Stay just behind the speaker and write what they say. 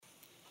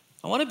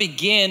I want to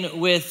begin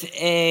with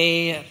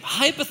a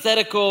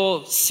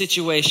hypothetical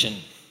situation.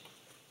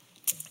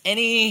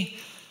 Any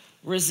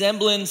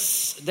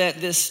resemblance that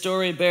this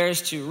story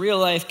bears to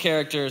real-life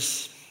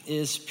characters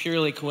is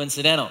purely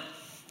coincidental.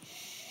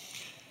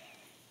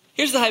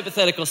 Here's the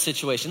hypothetical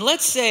situation.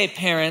 Let's say,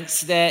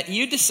 parents, that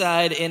you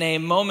decide in a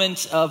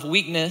moment of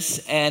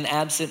weakness and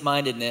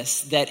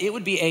absent-mindedness that it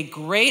would be a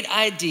great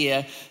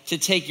idea to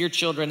take your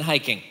children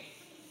hiking.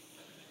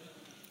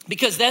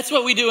 Because that's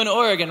what we do in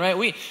Oregon, right?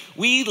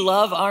 We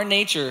love our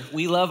nature.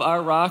 We love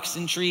our rocks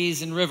and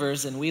trees and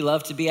rivers, and we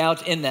love to be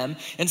out in them.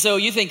 And so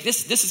you think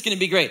this is going to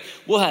be great.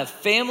 We'll have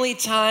family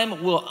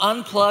time. We'll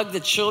unplug the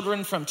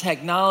children from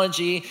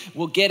technology.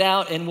 We'll get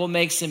out and we'll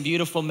make some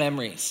beautiful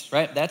memories,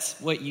 right? That's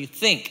what you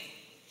think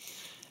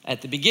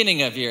at the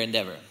beginning of your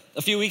endeavor.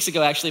 A few weeks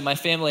ago, actually, my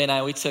family and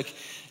I, we took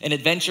an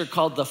adventure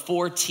called the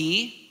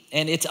 4T.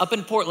 And it's up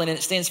in Portland, and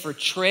it stands for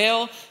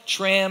Trail,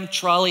 Tram,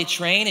 Trolley,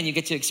 Train, and you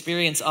get to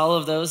experience all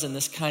of those in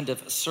this kind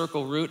of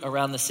circle route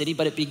around the city.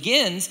 But it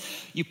begins,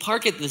 you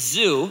park at the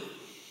zoo,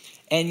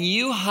 and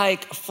you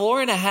hike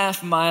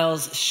 4.5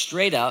 miles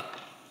straight up.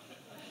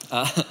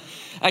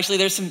 Actually,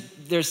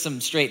 there's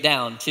some straight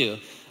down, too,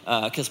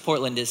 because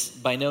Portland is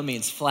by no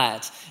means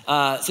flat.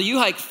 So you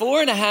hike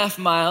 4.5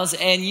 miles,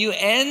 and you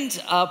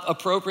end up,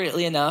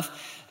 appropriately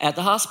enough, at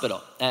the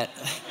hospital,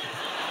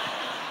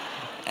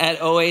 at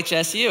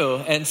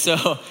OHSU. And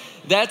so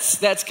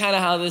that's kind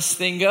of how this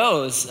thing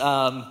goes.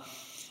 And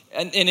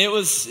it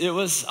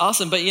was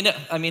awesome. But,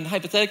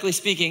 hypothetically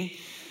speaking,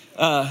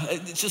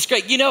 it's just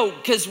great.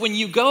 Because when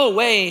you go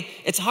away,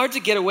 it's hard to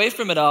get away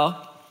from it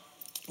all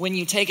when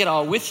you take it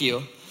all with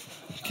you,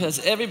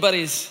 because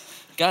everybody's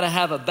got to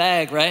have a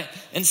bag, right?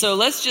 And so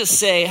let's just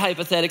say,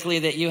 hypothetically,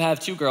 that you have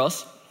 2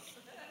 girls.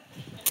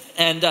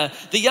 And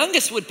the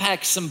youngest would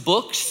pack some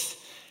books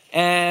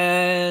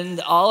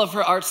and all of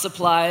her art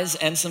supplies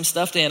and some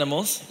stuffed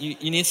animals.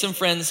 You need some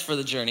friends for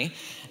the journey.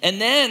 And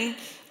then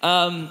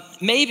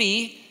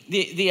maybe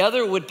the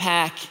other would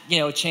pack,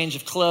 a change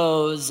of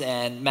clothes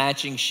and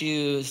matching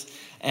shoes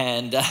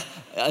and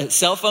a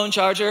cell phone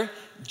charger,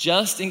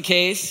 just in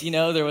case,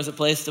 there was a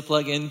place to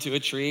plug into a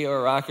tree or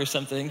a rock or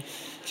something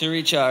to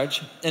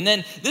recharge. And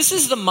then this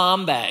is the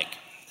mom bag.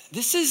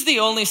 This is the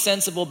only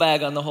sensible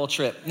bag on the whole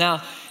trip.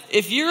 Now,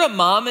 if you're a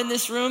mom in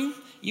this room,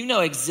 you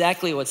know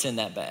exactly what's in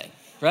that bag,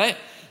 right?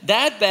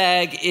 That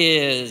bag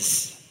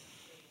is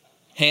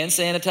hand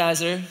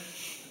sanitizer,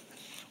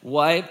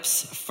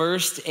 wipes,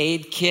 first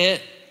aid kit,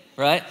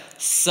 right?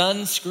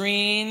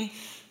 Sunscreen,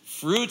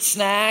 fruit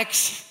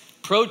snacks,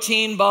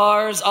 protein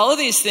bars, all of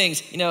these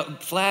things,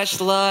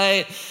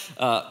 flashlight,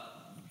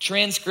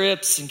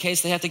 transcripts in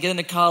case they have to get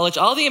into college.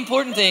 All the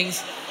important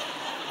things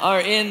are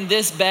in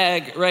this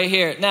bag right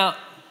here. Now,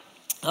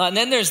 and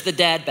then there's the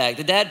dad bag.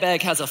 The dad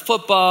bag has a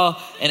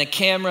football and a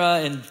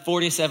camera and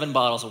 47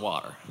 bottles of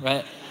water,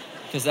 right?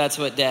 Because that's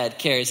what dad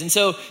carries. And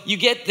so you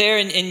get there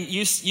and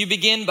you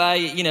begin by,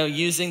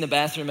 using the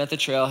bathroom at the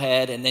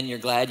trailhead, and then you're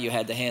glad you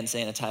had the hand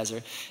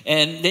sanitizer.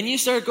 And then you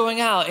start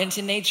going out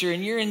into nature,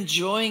 and you're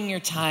enjoying your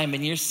time,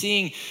 and you're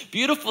seeing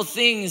beautiful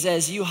things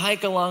as you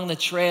hike along the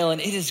trail, and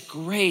it is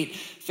great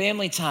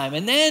family time.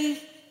 And then,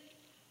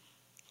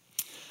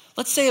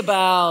 let's say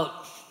about,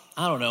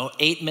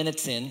 8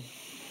 minutes in,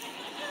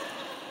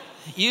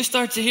 you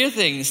start to hear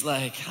things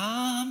like,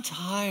 I'm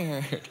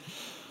tired,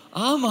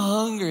 I'm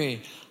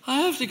hungry,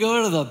 I have to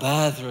go to the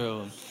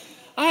bathroom,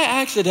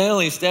 I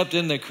accidentally stepped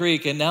in the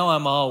creek and now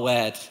I'm all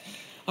wet.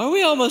 Are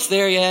we almost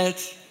there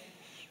yet?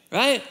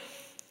 Right?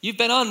 You've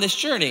been on this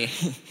journey.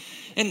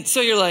 And so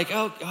you're like,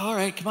 oh, all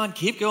right, come on,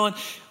 keep going,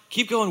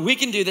 we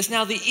can do this.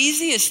 Now, the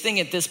easiest thing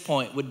at this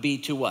point would be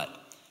to what?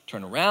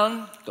 Turn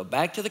around, go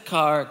back to the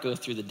car, go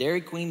through the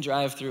Dairy Queen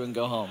drive-thru and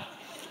go home,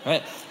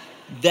 right?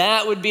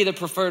 That would be the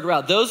preferred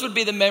route. Those would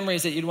be the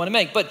memories that you'd want to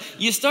make. But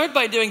you start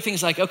by doing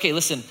things like, okay,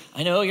 listen,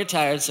 I know you're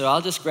tired, so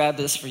I'll just grab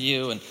this for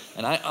you, and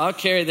I'll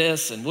carry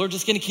this, and we're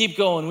just going to keep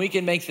going. We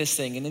can make this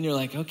thing. And then you're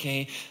like,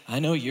 okay, I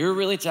know you're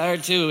really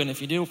tired too, and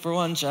if you do for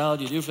one child,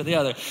 you do for the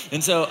other.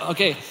 And so,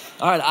 okay,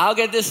 all right, I'll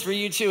get this for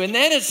you too. And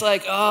then it's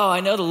like, oh,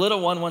 I know the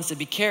little one wants to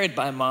be carried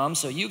by mom,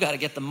 so you got to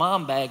get the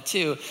mom bag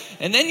too.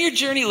 And then your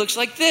journey looks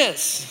like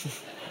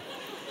this.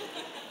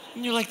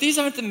 And you're like, these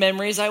aren't the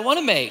memories I want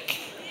to make.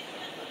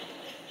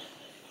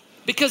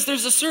 Because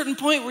there's a certain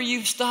point where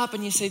you stop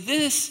and you say,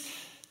 this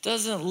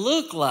doesn't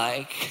look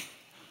like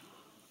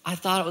I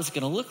thought it was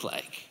going to look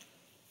like.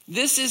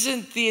 This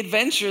isn't the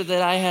adventure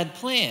that I had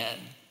planned.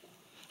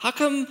 How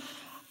come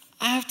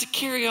I have to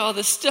carry all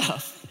this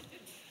stuff?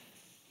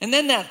 And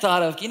then that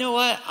thought of,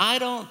 I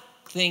don't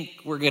think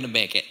we're going to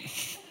make it.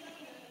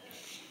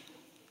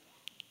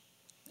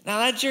 Now,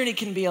 that journey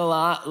can be a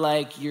lot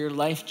like your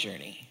life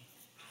journey.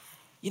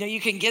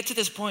 You can get to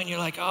this point and you're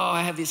like, oh,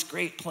 I have these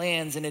great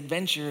plans and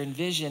adventure and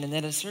vision. And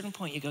then at a certain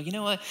point you go, you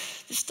know what?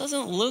 This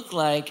doesn't look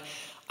like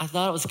I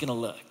thought it was going to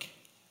look.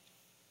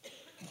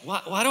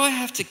 Why do I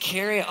have to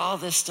carry all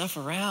this stuff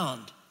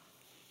around?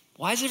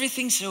 Why is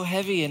everything so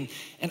heavy? And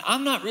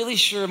I'm not really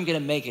sure I'm going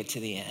to make it to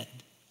the end.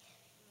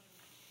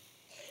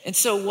 And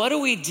so what do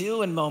we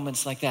do in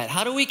moments like that?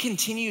 How do we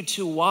continue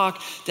to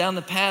walk down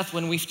the path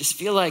when we just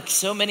feel like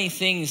so many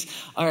things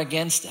are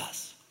against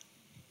us?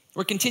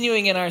 We're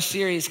continuing in our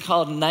series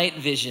called Night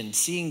Vision,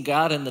 Seeing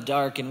God in the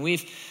Dark. And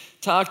we've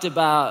talked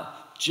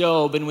about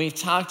Job and we've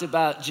talked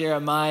about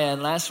Jeremiah.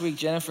 And last week,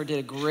 Jennifer did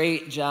a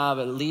great job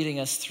at leading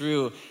us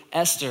through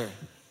Esther.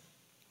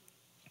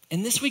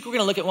 And this week, we're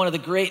going to look at one of the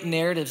great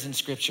narratives in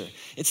Scripture.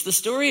 It's the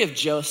story of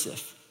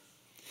Joseph.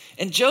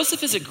 And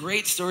Joseph is a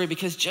great story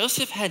because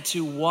Joseph had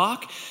to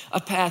walk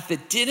a path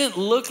that didn't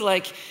look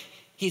like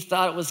he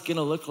thought it was going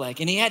to look like.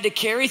 And he had to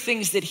carry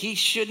things that he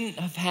shouldn't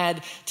have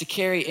had to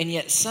carry. And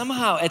yet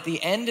somehow at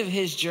the end of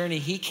his journey,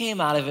 he came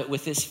out of it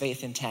with his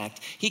faith intact.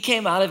 He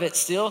came out of it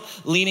still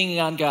leaning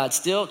on God,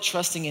 still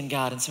trusting in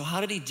God. And so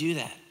how did he do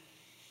that?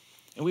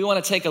 And we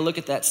want to take a look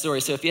at that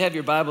story. So if you have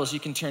your Bibles, you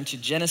can turn to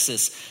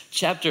Genesis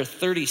chapter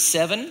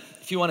 37.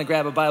 If you want to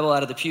grab a Bible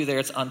out of the pew there,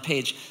 it's on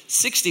page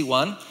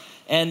 61.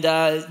 And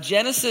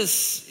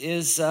Genesis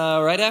is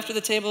right after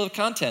the table of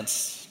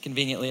contents,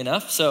 conveniently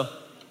enough. So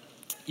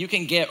you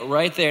can get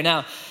right there.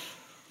 Now,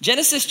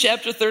 Genesis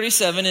chapter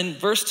 37 and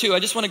verse 2, I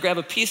just want to grab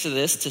a piece of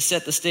this to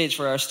set the stage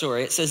for our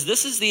story. It says,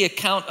 this is the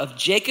account of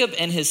Jacob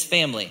and his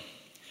family.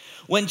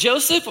 When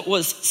Joseph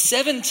was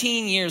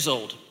 17 years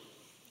old.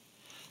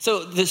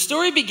 So the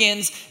story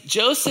begins,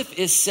 Joseph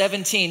is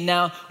 17.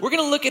 Now, we're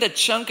going to look at a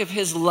chunk of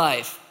his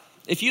life.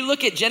 If you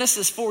look at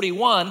Genesis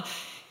 41,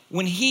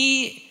 when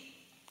he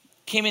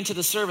came into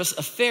the service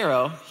of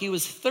Pharaoh, he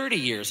was 30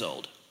 years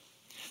old.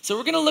 So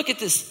we're going to look at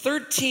this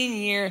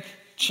 13-year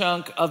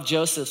chunk of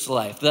Joseph's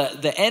life,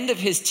 the end of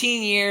his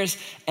teen years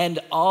and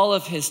all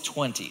of his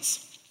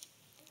 20s.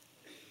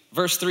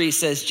 Verse 3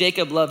 says,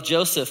 Jacob loved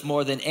Joseph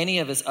more than any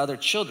of his other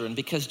children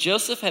because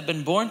Joseph had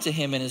been born to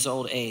him in his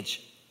old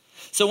age.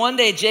 So one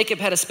day Jacob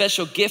had a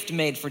special gift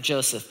made for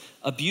Joseph,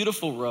 a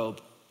beautiful robe.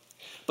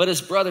 But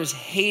his brothers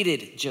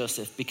hated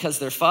Joseph because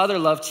their father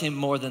loved him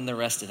more than the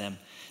rest of them.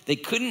 They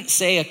couldn't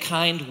say a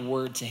kind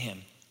word to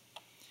him.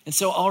 And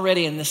so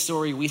already in this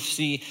story, we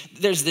see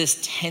there's this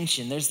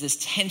tension. There's this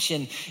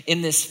tension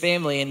in this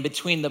family and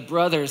between the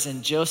brothers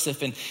and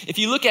Joseph. And if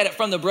you look at it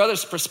from the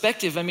brothers'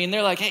 perspective, I mean,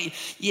 they're like, hey,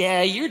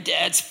 yeah, you're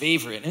dad's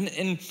favorite.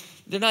 And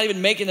they're not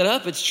even making it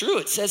up. It's true.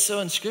 It says so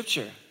in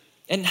Scripture.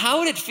 And how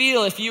would it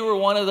feel if you were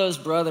one of those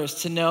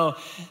brothers to know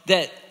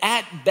that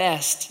at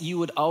best, you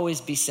would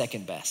always be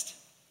second best?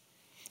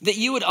 That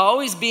you would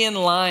always be in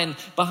line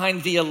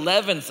behind the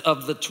 11th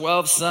of the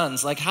 12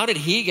 sons. Like, how did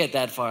he get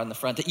that far in the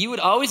front? That you would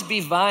always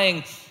be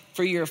vying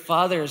for your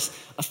father's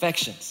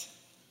affections.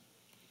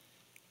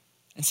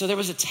 And so there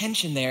was a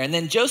tension there. And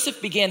then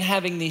Joseph began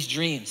having these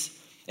dreams.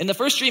 And the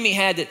first dream he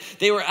had, that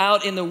they were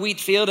out in the wheat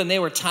field and they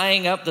were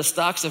tying up the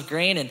stalks of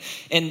grain.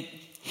 And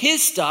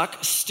his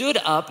stalk stood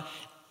up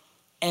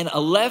and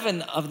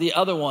 11 of the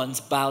other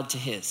ones bowed to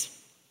his.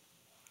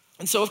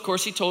 And so, of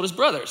course, he told his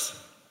brothers,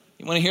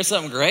 you want to hear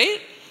something great?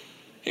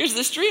 Here's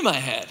this dream I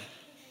had.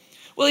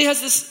 Well, he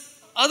has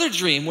this other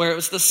dream where it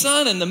was the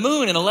sun and the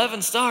moon and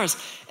 11 stars,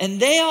 and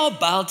they all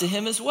bowed to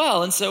him as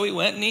well. And so he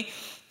went and he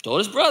told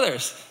his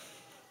brothers,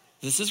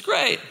 this is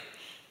great.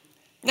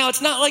 Now,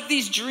 it's not like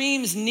these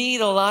dreams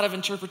need a lot of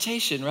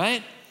interpretation,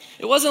 right?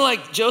 It wasn't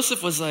like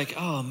Joseph was like,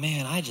 oh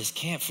man, I just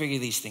can't figure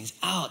these things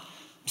out.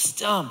 I'm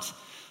stumped.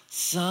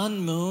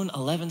 Sun, moon,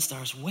 11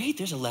 stars. Wait,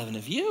 there's 11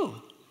 of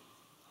you.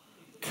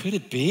 Could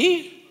it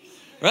be?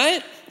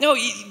 Right? No,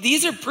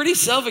 these are pretty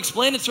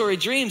self-explanatory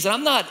dreams. And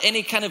I'm not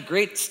any kind of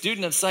great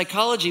student of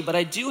psychology, but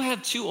I do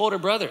have two older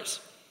brothers.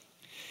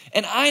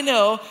 And I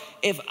know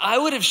if I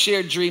would have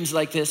shared dreams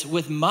like this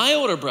with my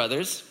older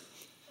brothers,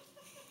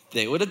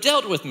 they would have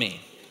dealt with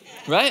me,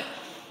 right?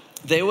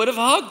 They would have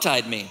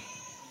hogtied me,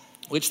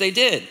 which they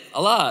did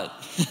a lot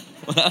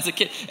when I was a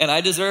kid. And I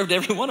deserved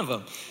every one of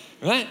them,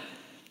 right?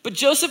 But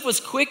Joseph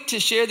was quick to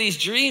share these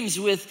dreams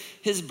with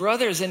his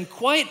brothers, and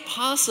quite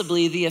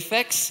possibly the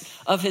effects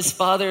of his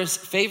father's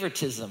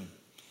favoritism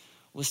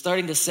was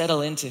starting to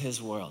settle into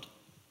his world.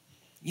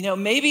 You know,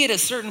 maybe at a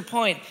certain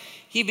point,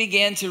 he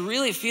began to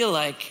really feel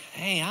like,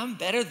 hey, I'm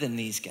better than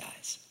these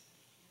guys.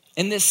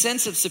 And this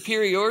sense of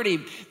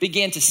superiority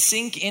began to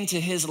sink into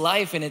his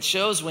life, and it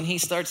shows when he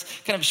starts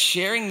kind of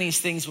sharing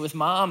these things with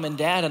mom and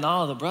dad and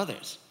all of the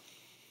brothers.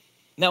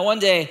 Now, one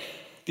day,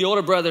 the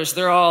older brothers,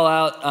 they're all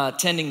out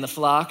tending the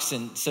flocks,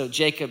 and so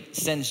Jacob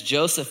sends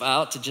Joseph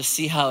out to just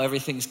see how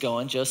everything's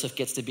going. Joseph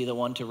gets to be the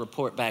one to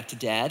report back to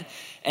dad.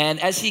 And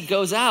as he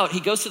goes out,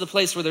 he goes to the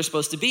place where they're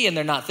supposed to be, and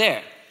they're not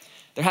there.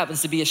 There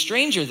happens to be a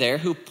stranger there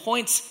who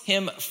points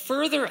him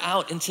further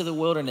out into the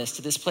wilderness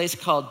to this place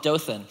called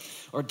Dothan.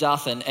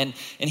 And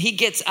he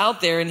gets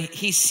out there, and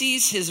he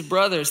sees his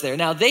brothers there.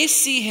 Now, they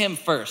see him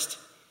first.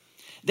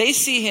 They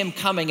see him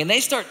coming and they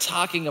start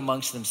talking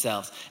amongst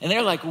themselves. And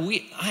they're like,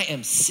 I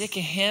am sick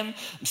of him.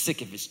 I'm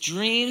sick of his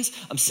dreams.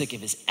 I'm sick of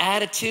his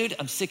attitude.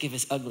 I'm sick of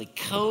his ugly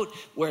coat.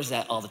 Wears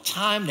that all the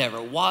time,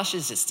 never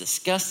washes. It's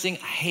disgusting.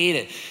 I hate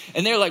it.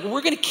 And they're like,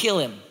 we're going to kill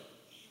him.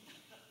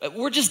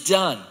 We're just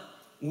done.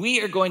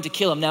 we are going to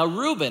kill him. Now,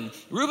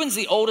 Reuben's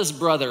the oldest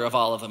brother of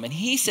all of them. And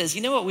he says,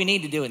 you know what we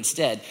need to do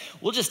instead?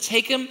 We'll just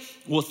take him,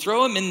 we'll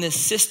throw him in this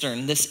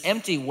cistern, this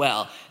empty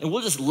well, and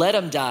we'll just let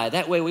him die.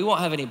 That way we won't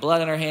have any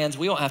blood on our hands.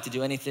 We won't have to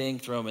do anything.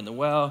 Throw him in the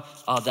well,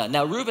 all done.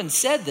 Now, Reuben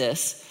said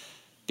this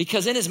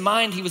because in his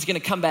mind, he was going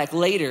to come back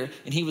later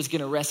and he was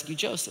going to rescue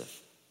Joseph.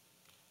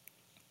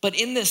 But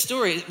in this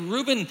story,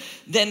 Reuben,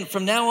 then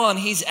from now on,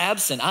 he's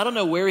absent. I don't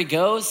know where he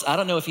goes. I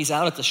don't know if he's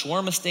out at the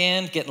shawarma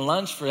stand getting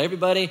lunch for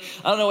everybody.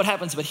 I don't know what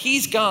happens, but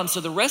he's gone.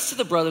 So the rest of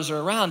the brothers are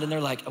around and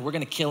they're like, oh, we're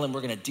going to kill him. We're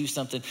going to do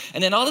something.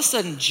 And then all of a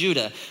sudden,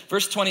 Judah,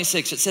 verse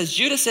 26, it says,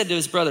 Judah said to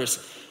his brothers,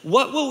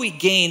 what will we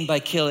gain by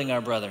killing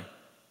our brother?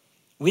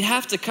 We'd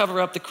have to cover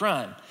up the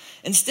crime.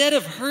 Instead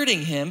of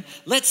hurting him,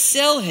 let's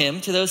sell him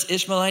to those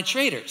Ishmaelite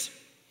traders.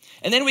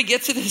 And then we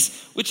get to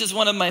this, which is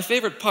one of my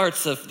favorite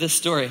parts of this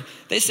story.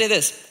 They say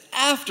this,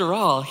 after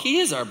all, he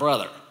is our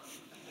brother,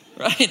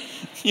 right?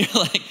 You're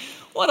like,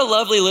 what a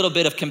lovely little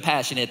bit of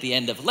compassion at the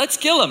end of, let's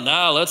kill him.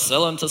 No, let's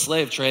sell him to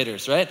slave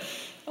traders, right?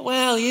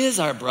 Well, he is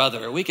our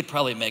brother. We could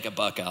probably make a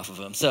buck off of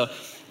him. So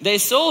they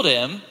sold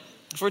him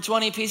for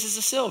 20 pieces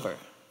of silver.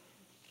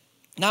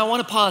 Now I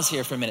want to pause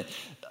here for a minute.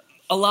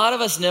 A lot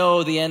of us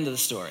know the end of the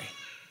story.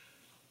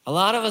 A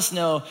lot of us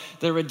know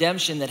the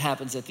redemption that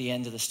happens at the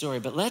end of the story,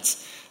 but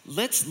let's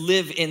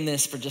live in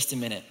this for just a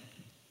minute.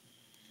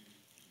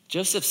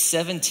 Joseph's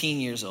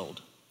 17 years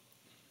old.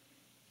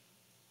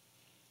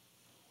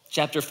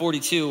 Chapter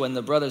 42, when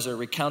the brothers are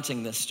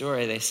recounting this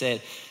story, they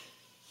said,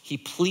 he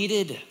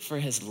pleaded for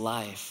his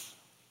life.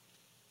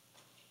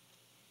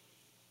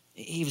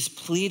 He was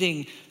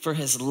pleading for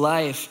his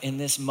life in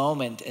this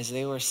moment as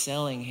they were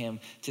selling him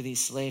to these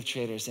slave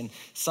traders. In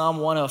Psalm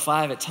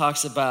 105, it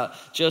talks about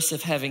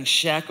Joseph having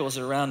shackles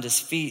around his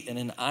feet and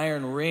an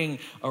iron ring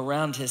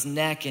around his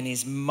neck, and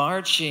he's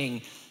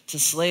marching to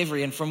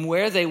slavery. And from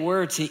where they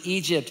were to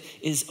Egypt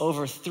is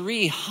over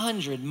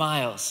 300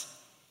 miles.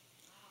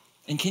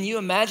 And can you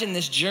imagine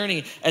this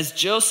journey as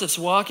Joseph's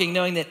walking,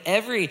 knowing that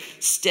every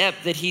step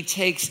that he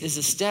takes is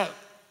a step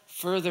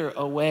further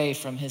away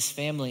from his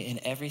family and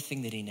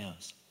everything that he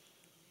knows?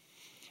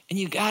 And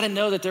you got to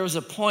know that there was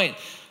a point,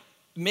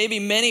 maybe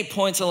many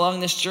points along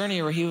this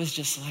journey where he was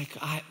just like,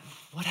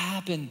 what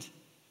happened?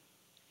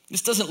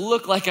 This doesn't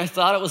look like I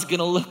thought it was going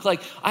to look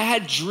like. I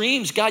had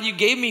dreams. God, you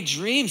gave me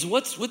dreams.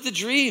 What's with the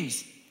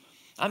dreams?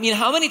 I mean,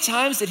 how many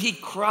times did he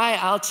cry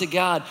out to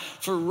God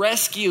for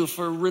rescue,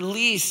 for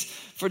release,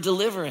 for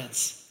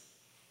deliverance?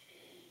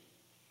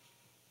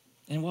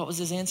 And what was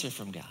his answer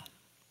from God?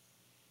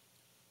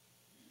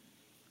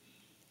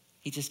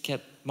 He just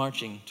kept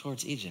marching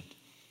towards Egypt.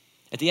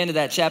 At the end of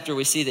that chapter,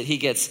 we see that he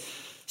gets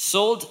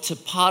sold to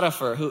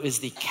Potiphar, who is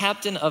the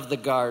captain of the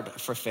guard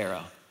for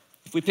Pharaoh.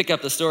 If we pick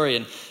up the story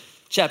in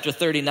chapter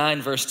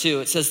 39, verse 2,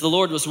 it says, the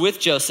Lord was with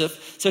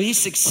Joseph, so he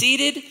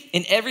succeeded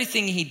in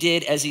everything he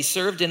did as he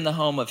served in the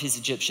home of his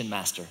Egyptian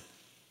master.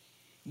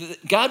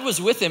 God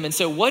was with him, and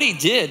so what he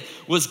did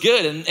was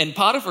good. And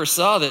Potiphar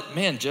saw that,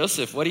 man,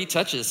 Joseph, what he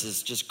touches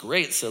is just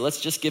great, so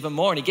let's just give him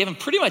more. And he gave him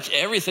pretty much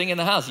everything in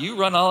the house. You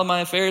run all of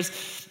my affairs,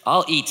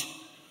 I'll eat.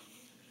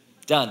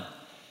 Done.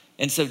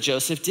 And so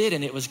Joseph did,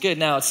 and it was good.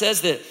 Now, it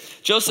says that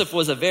Joseph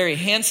was a very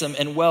handsome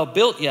and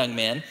well-built young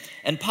man,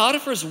 and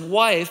Potiphar's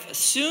wife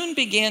soon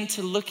began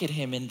to look at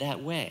him in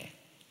that way.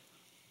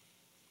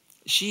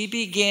 She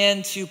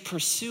began to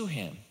pursue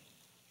him.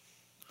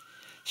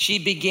 She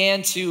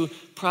began to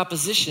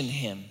proposition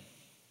him.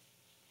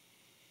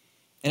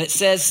 And it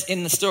says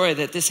in the story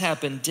that this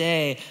happened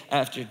day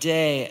after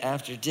day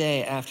after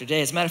day after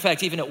day. As a matter of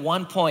fact, even at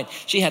one point,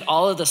 she had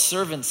all of the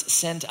servants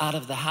sent out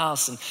of the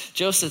house. And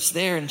Joseph's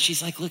there, and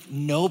she's like, look,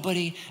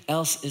 nobody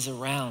else is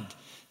around.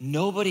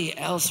 Nobody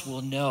else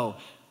will know.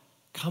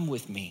 Come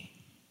with me.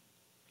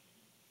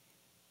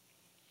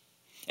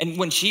 And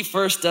when she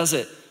first does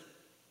it,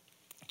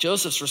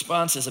 Joseph's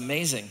response is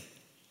amazing.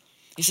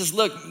 He says,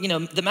 look,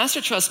 the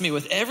master trusts me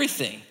with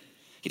everything.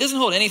 He doesn't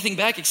hold anything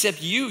back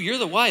except you. You're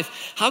the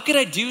wife. How could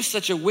I do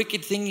such a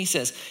wicked thing, he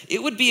says?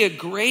 It would be a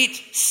great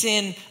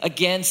sin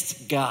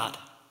against God.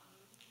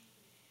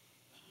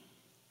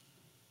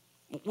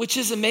 Which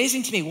is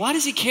amazing to me. Why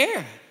does he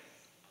care?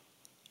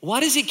 Why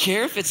does he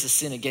care if it's a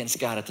sin against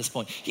God at this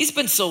point? He's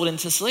been sold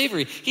into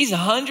slavery. He's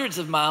hundreds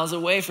of miles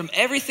away from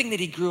everything that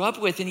he grew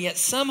up with, and yet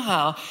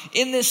somehow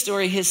in this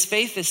story, his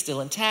faith is still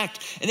intact.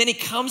 And then he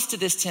comes to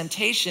this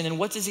temptation, and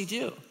what does he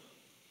do?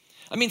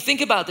 I mean,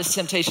 think about this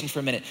temptation for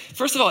a minute.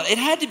 First of all, it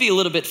had to be a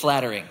little bit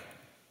flattering.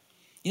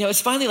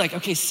 It's finally like,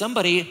 okay,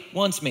 somebody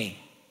wants me.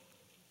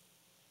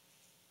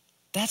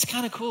 That's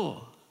kind of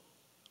cool.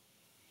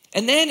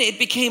 And then it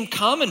became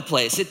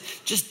commonplace. It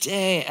just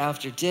day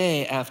after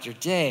day after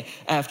day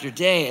after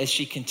day, as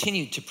she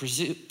continued to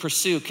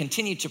pursue,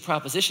 continued to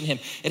proposition him,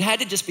 it had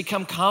to just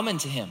become common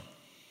to him.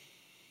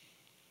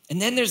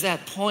 And then there's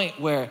that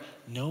point where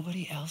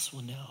nobody else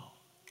will know.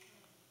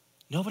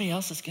 Nobody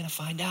else is going to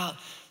find out.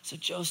 So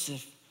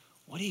Joseph,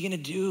 what are you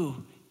going to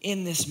do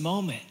in this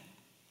moment?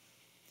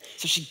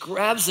 So she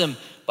grabs him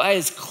by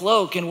his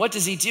cloak, and what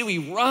does he do? He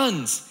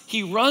runs.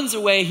 He runs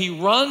away. He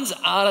runs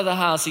out of the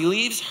house. He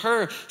leaves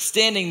her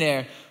standing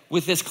there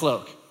with this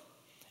cloak.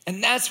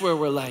 And that's where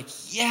we're like,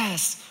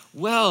 yes,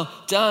 well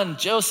done,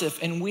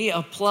 Joseph. And we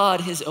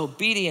applaud his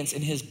obedience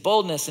and his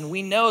boldness. And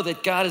we know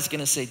that God is going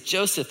to say,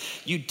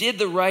 Joseph, you did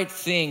the right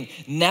thing.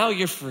 Now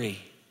you're free.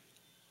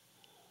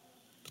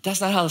 But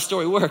that's not how the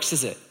story works,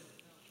 is it?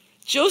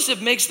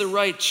 Joseph makes the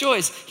right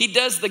choice. He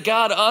does the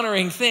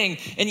God-honoring thing,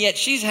 and yet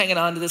she's hanging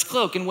on to this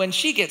cloak. And when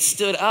she gets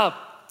stood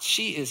up,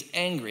 she is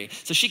angry.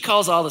 So she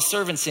calls all the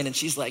servants in, and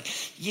she's like,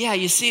 yeah,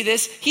 you see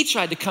this? He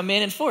tried to come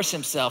in and force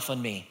himself on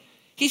me.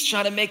 He's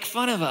trying to make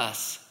fun of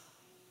us.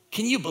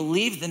 Can you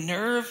believe the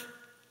nerve?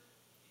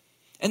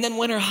 And then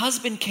when her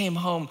husband came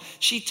home,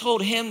 she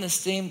told him the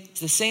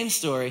same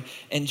story,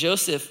 and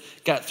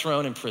Joseph got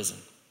thrown in prison.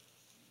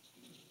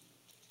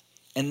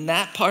 And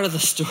that part of the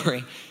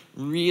story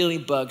really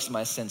bugs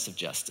my sense of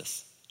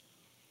justice.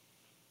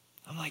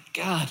 I'm like,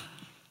 God,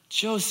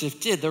 Joseph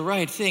did the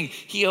right thing.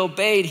 He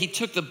obeyed. He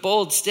took the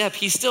bold step.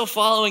 He's still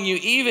following you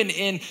even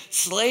in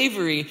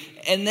slavery.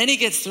 And then he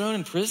gets thrown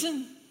in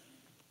prison?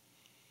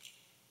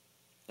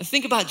 And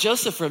think about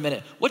Joseph for a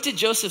minute. What did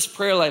Joseph's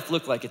prayer life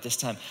look like at this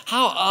time?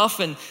 How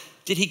often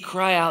did he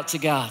cry out to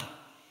God?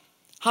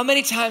 How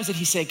many times did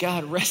he say,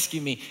 God, rescue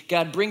me?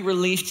 God, bring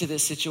relief to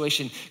this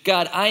situation.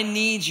 God, I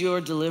need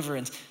your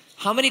deliverance.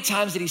 How many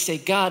times did he say,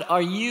 God,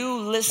 are you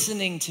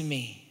listening to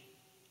me?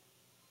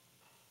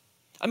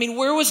 I mean,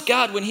 where was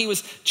God when he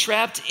was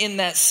trapped in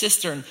that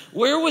cistern?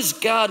 Where was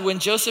God when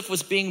Joseph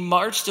was being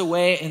marched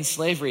away in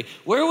slavery?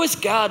 Where was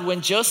God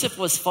when Joseph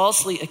was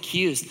falsely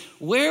accused?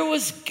 Where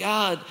was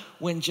God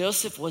when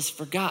Joseph was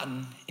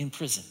forgotten in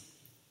prison?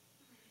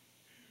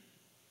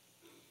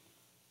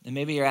 And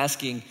maybe you're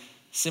asking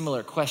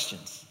similar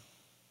questions.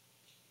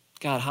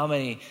 God, how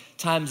many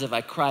times have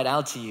I cried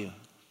out to you?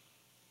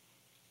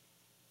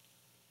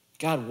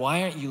 God,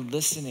 why aren't you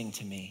listening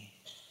to me?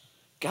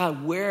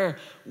 God, where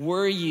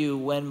were you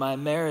when my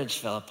marriage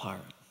fell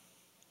apart?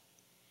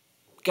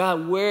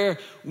 God, where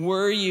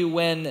were you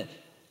when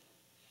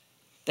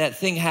that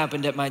thing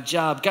happened at my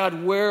job?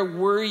 God, where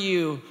were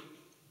you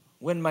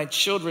when my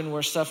children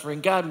were suffering?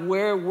 God,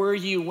 where were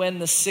you when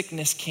the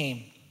sickness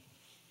came?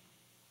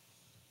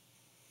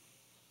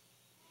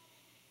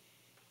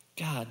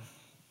 God,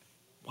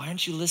 why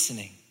aren't you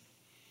listening?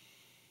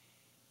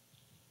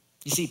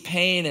 You see,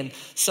 pain and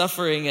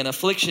suffering and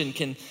affliction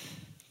can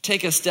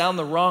take us down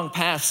the wrong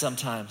path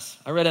sometimes.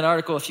 I read an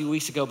article a few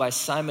weeks ago by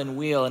Simon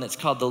Weil, and it's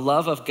called The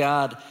Love of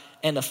God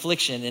and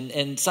Affliction.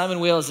 And Simon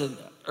Weil is an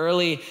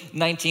early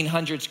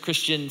 1900s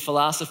Christian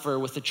philosopher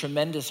with a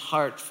tremendous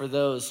heart for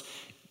those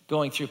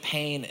going through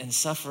pain and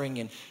suffering.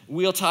 And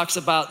Weil talks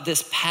about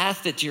this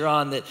path that you're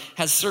on that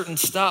has certain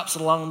stops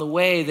along the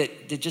way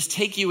that just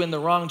take you in the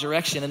wrong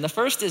direction. And the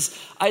first is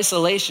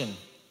isolation.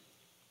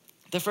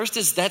 The first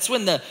is that's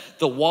when the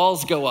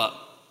walls go up,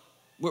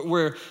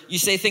 where you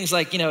say things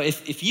like,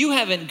 if you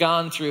haven't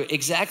gone through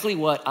exactly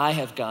what I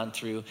have gone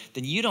through,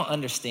 then you don't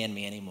understand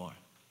me anymore.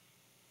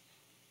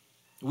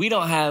 We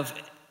don't have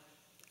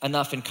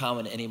enough in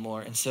common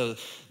anymore. And so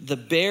the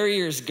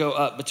barriers go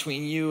up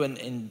between you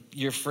and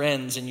your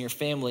friends and your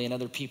family and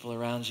other people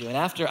around you. And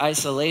after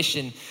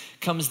isolation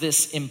comes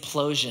this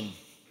implosion,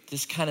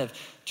 this kind of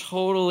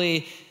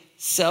totally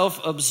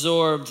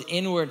self-absorbed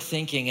inward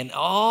thinking, and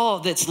all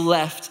that's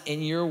left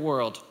in your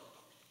world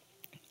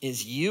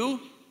is you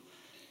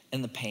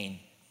and the pain.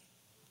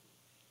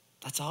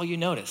 That's all you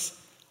notice.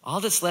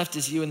 All that's left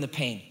is you and the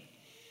pain.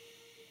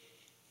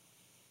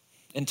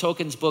 In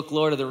Tolkien's book,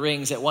 Lord of the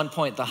Rings, at one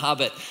point, the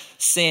hobbit,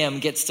 Sam,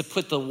 gets to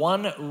put the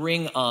one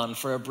ring on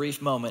for a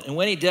brief moment. And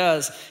when he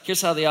does,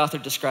 here's how the author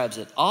describes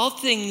it. All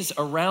things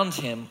around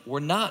him were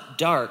not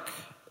dark,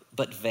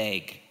 but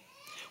vague,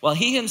 while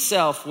he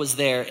himself was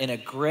there in a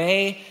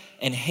gray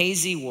and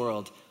hazy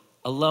world,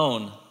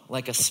 alone,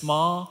 like a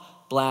small,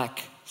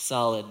 black,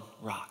 solid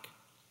rock.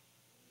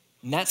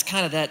 And that's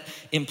kind of that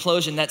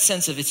implosion, that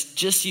sense of it's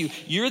just you.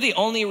 You're the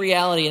only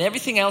reality, and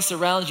everything else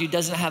around you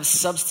doesn't have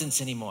substance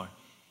anymore.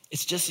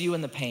 It's just you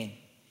and the pain.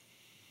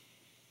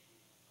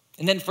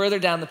 And then further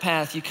down the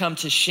path, you come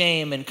to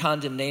shame and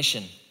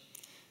condemnation.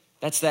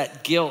 That's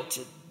that guilt,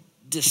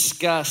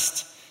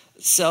 disgust,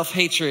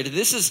 self-hatred.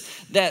 This is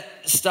that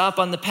stop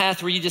on the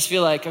path where you just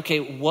feel like, okay,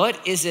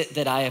 what is it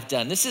that I have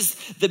done? This is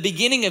the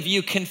beginning of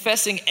you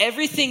confessing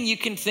everything you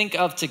can think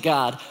of to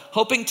God,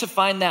 hoping to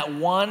find that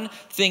one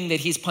thing that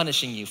he's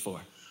punishing you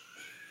for.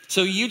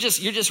 So you're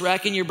just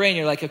racking your brain.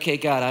 You're like, okay,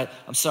 God,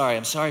 I'm sorry.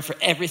 I'm sorry for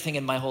everything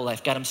in my whole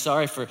life. God, I'm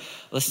sorry for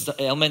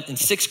ailment. In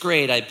 6th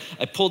grade,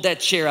 I pulled that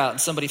chair out and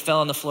somebody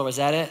fell on the floor. Was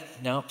that it?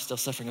 No, still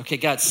suffering. Okay,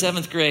 God,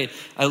 7th grade,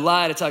 I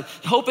lied, I talked,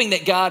 hoping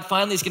that God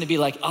finally is going to be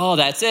like, oh,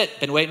 that's it.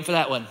 Been waiting for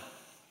that one.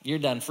 You're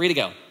done, free to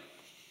go.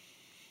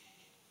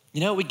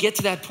 We get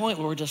to that point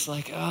where we're just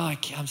like, oh,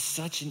 I'm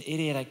such an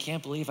idiot. I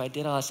can't believe I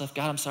did all that stuff.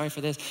 God, I'm sorry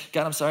for this.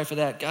 God, I'm sorry for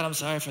that. God, I'm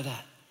sorry for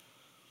that.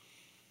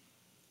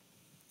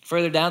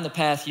 Further down the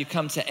path, you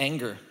come to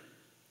anger.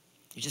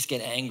 You just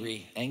get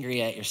angry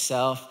at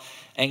yourself,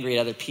 angry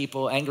at other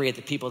people, angry at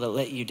the people that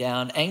let you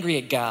down, angry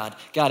at God.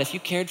 God, if you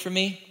cared for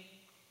me,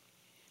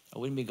 I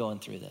wouldn't be going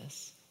through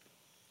this.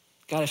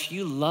 God, if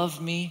you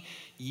love me,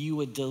 you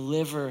would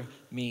deliver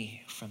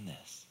me from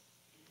this.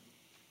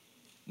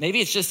 Maybe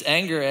it's just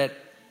anger at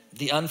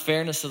the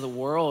unfairness of the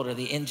world or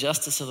the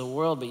injustice of the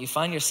world, but you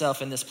find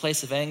yourself in this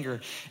place of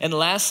anger. And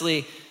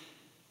lastly,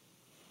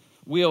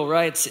 Will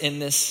writes in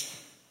this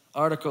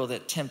article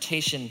that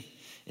temptation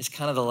is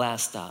kind of the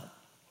last stop.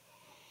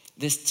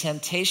 This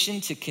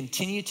temptation to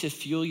continue to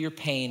fuel your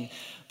pain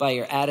by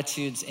your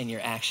attitudes and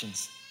your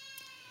actions.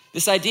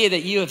 This idea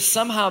that you have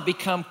somehow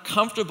become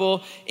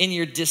comfortable in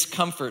your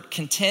discomfort,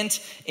 content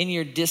in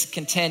your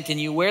discontent, and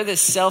you wear this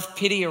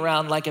self-pity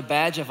around like a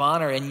badge of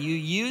honor, and you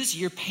use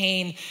your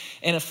pain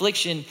and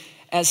affliction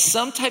as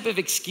some type of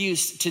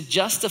excuse to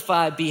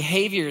justify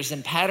behaviors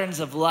and patterns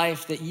of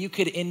life that you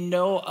could in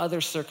no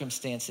other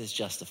circumstances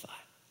justify.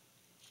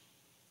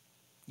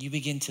 You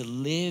begin to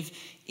live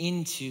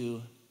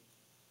into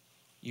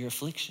your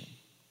affliction,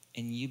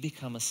 and you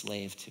become a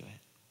slave to it.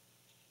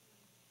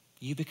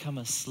 You become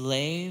a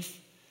slave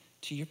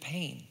to your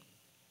pain.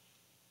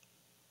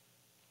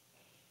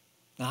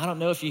 Now, I don't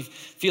know if you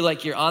feel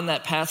like you're on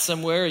that path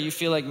somewhere, or you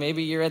feel like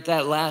maybe you're at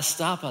that last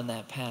stop on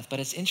that path, but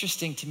it's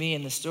interesting to me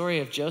in the story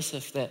of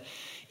Joseph that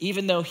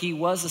even though he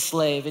was a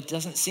slave, it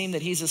doesn't seem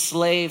that he's a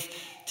slave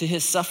to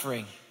his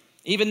suffering.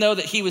 Even though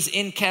that he was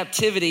in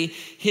captivity,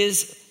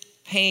 his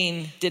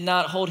pain did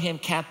not hold him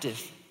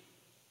captive.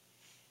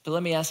 But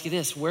let me ask you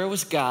this, where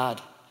was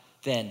God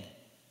then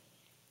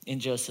in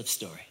Joseph's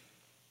story?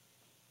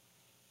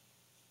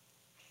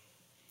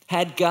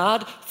 Had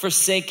God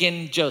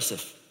forsaken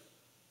Joseph?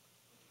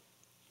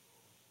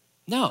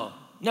 No.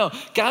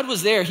 God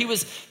was there. He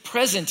was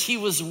present. He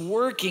was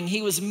working.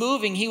 He was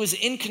moving. He was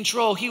in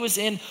control. He was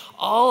in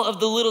all of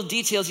the little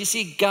details. You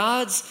see,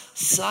 God's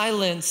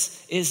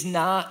silence is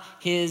not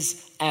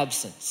his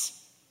absence.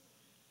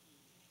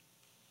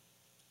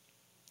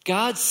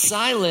 God's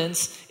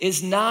silence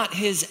is not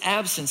his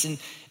absence. And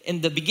in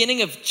the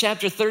beginning of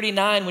chapter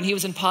 39, when he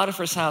was in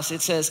Potiphar's house,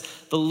 it says,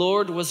 the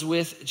Lord was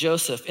with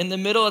Joseph. In the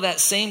middle of that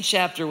same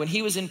chapter, when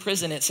he was in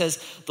prison, it says,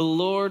 the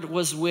Lord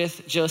was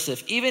with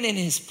Joseph. Even in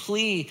his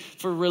plea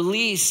for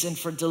release and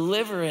for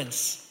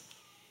deliverance,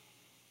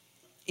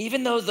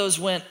 even though those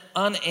went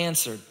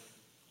unanswered,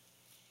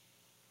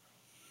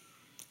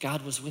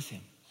 God was with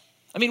him.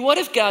 I mean, what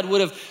if God would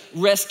have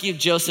rescued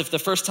Joseph the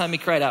first time he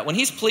cried out? When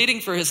he's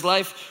pleading for his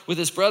life with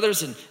his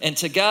brothers and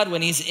to God,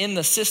 when he's in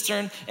the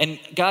cistern, and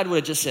God would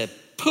have just said,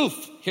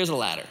 poof, here's a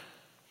ladder.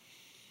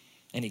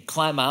 And he'd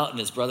climb out and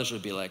his brothers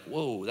would be like,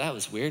 whoa, that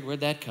was weird. Where'd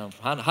that come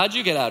from? How'd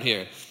you get out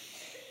here?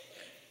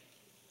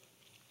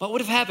 What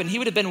would have happened? He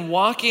would have been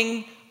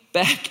walking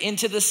back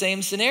into the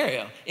same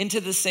scenario,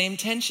 into the same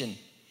tension,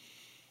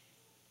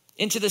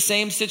 into the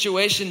same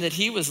situation that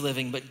he was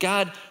living. But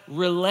God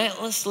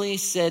relentlessly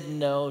said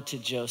no to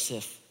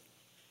Joseph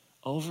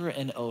over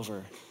and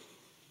over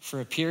for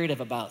a period of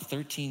about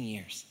 13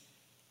 years.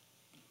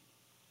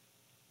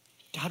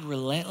 God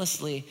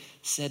relentlessly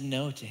said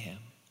no to him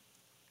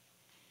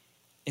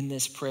in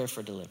this prayer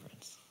for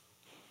deliverance.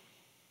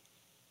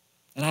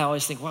 And I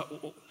always think,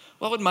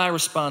 what would my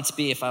response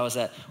be if I was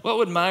that? What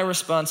would my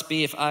response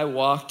be if I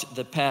walked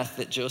the path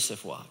that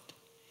Joseph walked?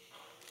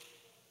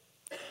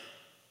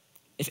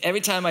 If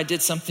every time I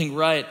did something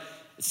right,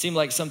 it seemed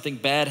like something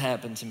bad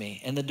happened to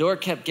me, and the door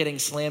kept getting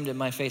slammed in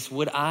my face,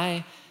 would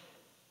I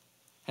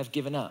have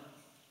given up?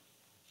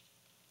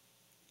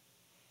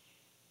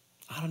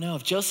 I don't know.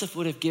 If Joseph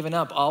would have given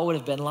up, all would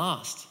have been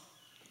lost.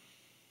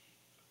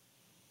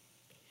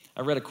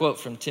 I read a quote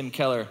from Tim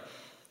Keller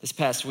this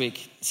past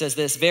week. It says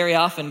this, very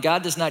often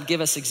God does not give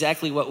us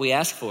exactly what we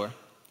ask for.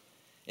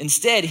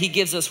 Instead, he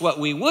gives us what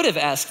we would have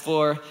asked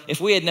for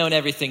if we had known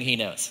everything he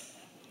knows.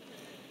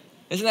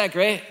 Isn't that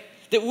great?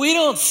 That we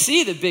don't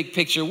see the big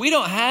picture. We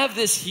don't have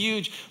this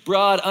huge,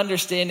 broad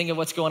understanding of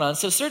what's going on.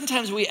 So certain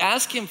times we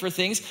ask him for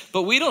things,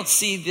 but we don't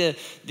see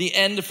the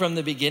end from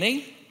the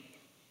beginning.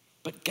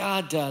 But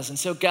God does. And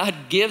so God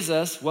gives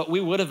us what we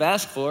would have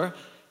asked for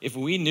if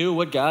we knew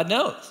what God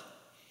knows.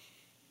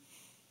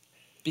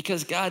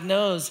 Because God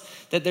knows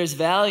that there's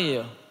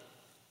value.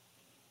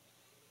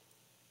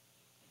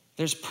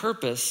 There's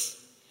purpose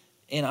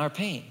in our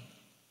pain.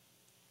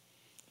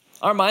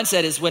 Our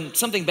mindset is when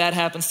something bad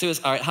happens to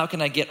us, all right, how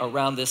can I get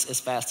around this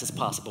as fast as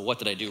possible? What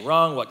did I do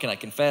wrong? What can I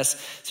confess?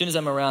 As soon as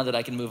I'm around it,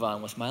 I can move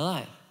on with my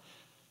life.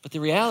 But the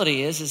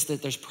reality is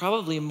that there's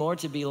probably more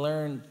to be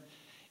learned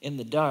in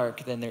the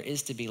dark than there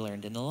is to be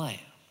learned in the light.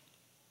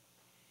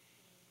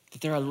 That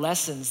there are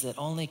lessons that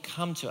only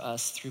come to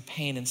us through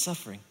pain and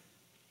suffering.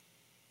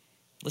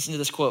 Listen to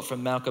this quote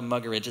from Malcolm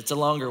Muggeridge. It's a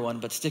longer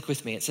one, but stick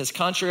with me. It says,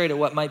 contrary to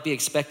what might be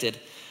expected,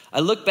 I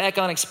look back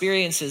on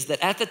experiences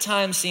that at the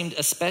time seemed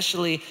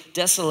especially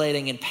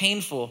desolating and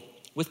painful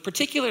with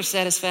particular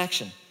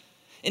satisfaction.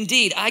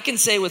 Indeed, I can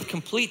say with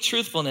complete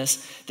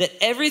truthfulness that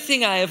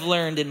everything I have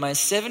learned in my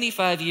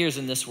 75 years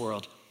in this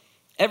world,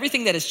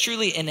 everything that has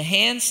truly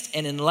enhanced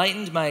and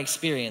enlightened my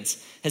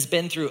experience has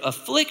been through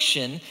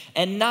affliction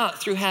and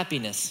not through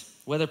happiness,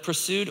 whether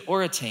pursued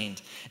or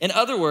attained. In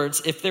other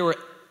words, if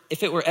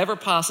it were ever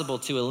possible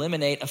to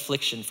eliminate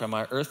affliction from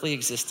our earthly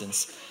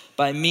existence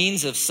by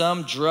means of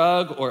some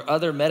drug or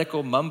other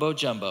medical mumbo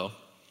jumbo,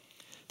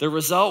 the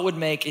result would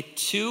make it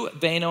too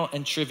banal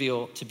and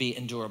trivial to be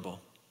endurable.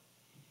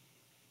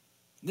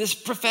 This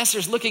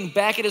professor's looking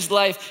back at his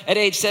life at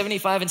age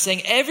 75 and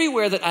saying,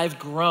 everywhere that I've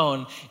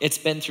grown, it's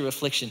been through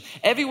affliction.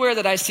 Everywhere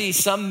that I see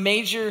some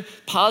major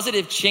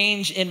positive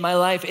change in my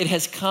life, it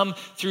has come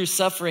through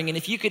suffering. And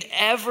if you could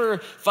ever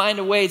find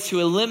a way to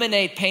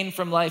eliminate pain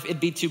from life, it'd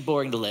be too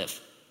boring to live.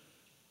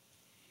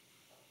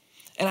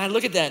 And I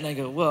look at that and I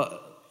go,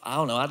 well, I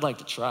don't know, I'd like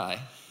to try.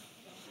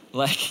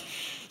 Like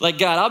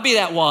God, I'll be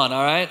that one,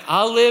 all right?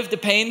 I'll live the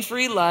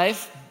pain-free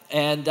life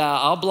and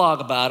I'll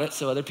blog about it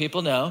so other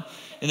people know.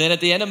 And then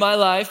at the end of my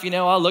life,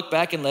 I'll look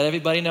back and let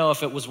everybody know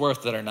if it was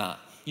worth it or not.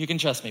 You can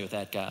trust me with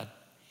that, God.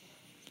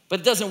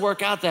 But it doesn't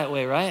work out that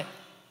way, right?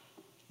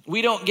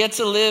 We don't get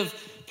to live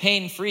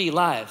pain-free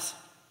lives.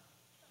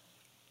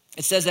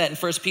 It says that in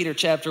 1 Peter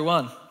chapter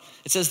 1.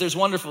 It says there's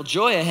wonderful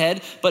joy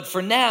ahead, but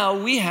for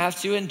now we have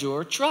to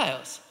endure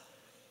trials.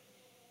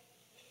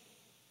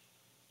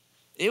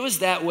 It was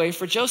that way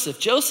for Joseph.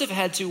 Joseph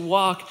had to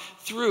walk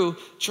through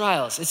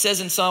trials. It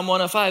says in Psalm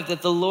 105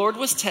 that the Lord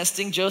was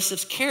testing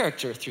Joseph's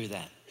character through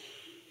that.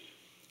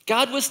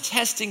 God was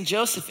testing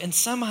Joseph, and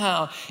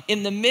somehow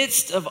in the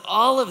midst of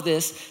all of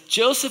this,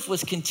 Joseph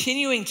was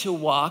continuing to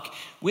walk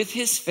with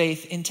his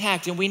faith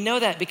intact. And we know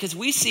that because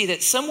we see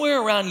that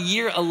somewhere around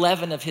year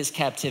 11 of his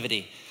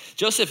captivity,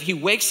 Joseph, he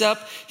wakes up,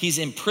 he's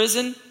in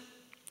prison.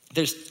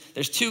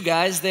 There's two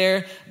guys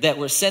there that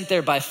were sent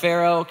there by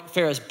Pharaoh,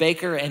 Pharaoh's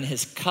baker and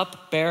his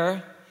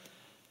cupbearer.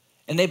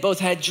 And they both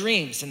had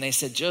dreams. And they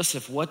said,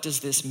 Joseph, what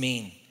does this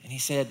mean? And he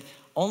said,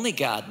 only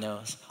God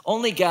knows.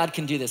 Only God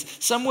can do this.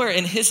 Somewhere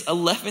in his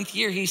 11th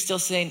year, he's still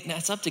saying, no,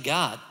 it's up to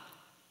God.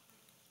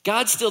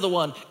 God's still the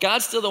one.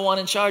 God's still the one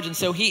in charge. And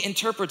so he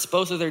interprets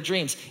both of their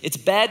dreams. It's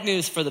bad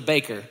news for the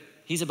baker.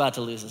 He's about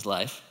to lose his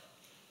life.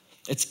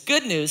 It's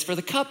good news for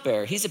the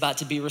cupbearer. He's about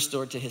to be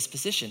restored to his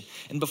position.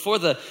 And before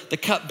the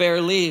cupbearer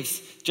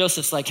leaves,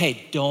 Joseph's like,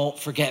 hey, don't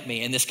forget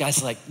me. And this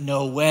guy's like,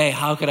 no way.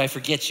 How could I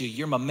forget you?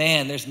 You're my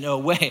man. There's no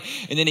way.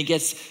 And then he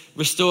gets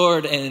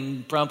restored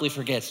and promptly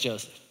forgets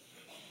Joseph.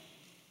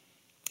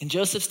 And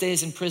Joseph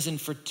stays in prison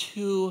for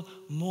 2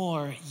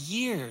 more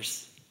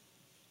years.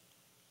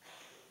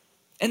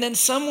 And then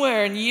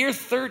somewhere in year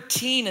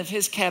 13 of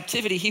his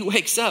captivity, he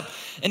wakes up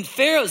and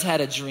Pharaoh's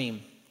had a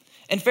dream.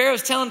 And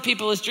Pharaoh's telling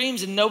people his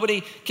dreams and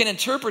nobody can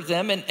interpret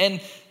them. And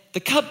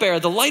the cupbearer,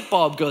 the light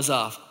bulb goes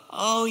off.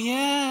 Oh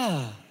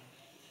yeah,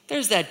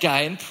 there's that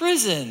guy in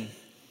prison.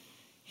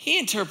 He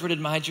interpreted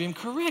my dream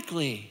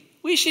correctly.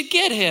 We should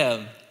get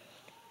him.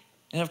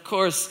 And of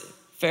course,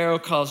 Pharaoh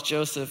calls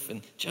Joseph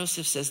and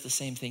Joseph says the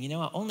same thing. You know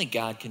what? Only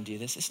God can do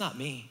this. It's not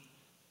me.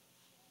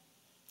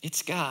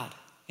 It's God.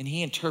 And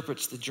he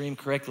interprets the dream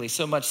correctly,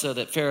 so much so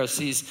that Pharaoh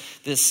sees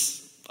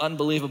this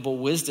unbelievable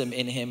wisdom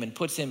in him and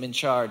puts him in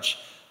charge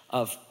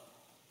of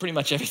pretty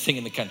much everything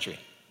in the country.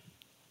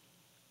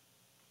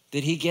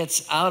 That he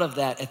gets out of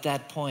that at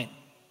that point.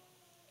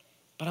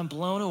 But I'm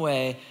blown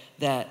away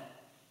that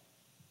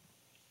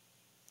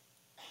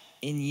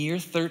in year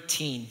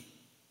 13,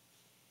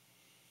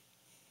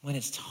 when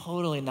it's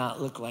totally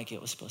not looked like it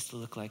was supposed to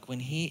look like, when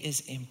he is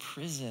in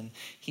prison,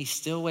 he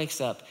still wakes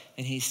up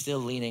and he's still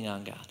leaning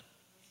on God.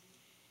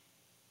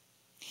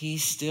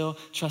 He's still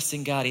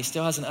trusting God. He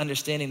still has an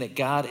understanding that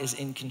God is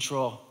in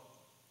control.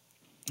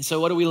 And so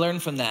what do we learn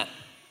from that?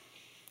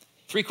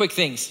 3 quick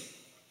things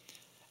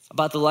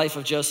about the life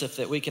of Joseph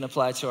that we can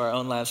apply to our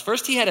own lives.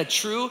 First, he had a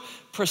true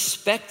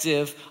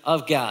perspective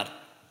of God.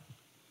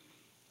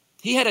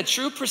 He had a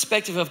true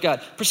perspective of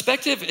God.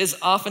 Perspective is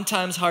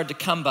oftentimes hard to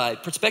come by.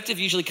 Perspective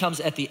usually comes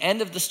at the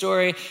end of the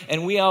story,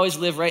 and we always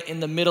live right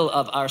in the middle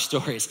of our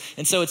stories.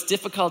 And so it's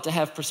difficult to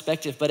have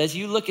perspective. But as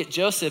you look at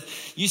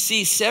Joseph, you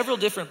see several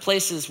different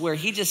places where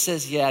he just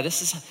says, yeah,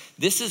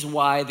 this is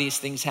why these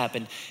things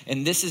happened,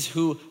 and this is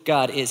who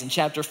God is. In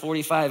chapter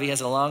 45, he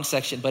has a long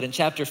section, but in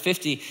chapter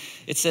 50,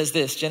 it says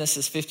this,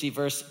 Genesis 50,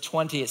 verse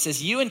 20. It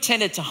says, you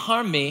intended to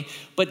harm me,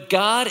 but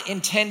God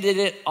intended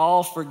it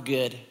all for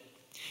good.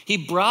 He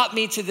brought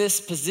me to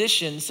this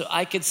position so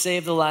I could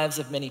save the lives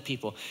of many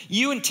people.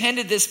 You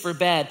intended this for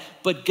bad,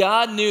 but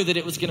God knew that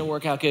it was going to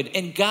work out good.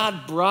 And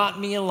God brought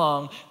me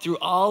along through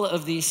all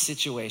of these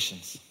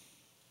situations.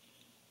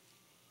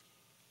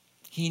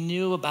 He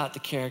knew about the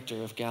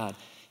character of God.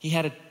 He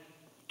had a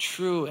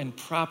true and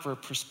proper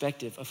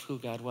perspective of who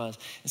God was.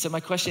 And so my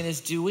question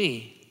is, do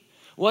we?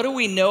 What do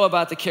we know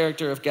about the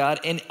character of God?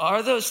 And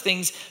are those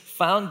things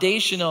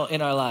foundational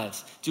in our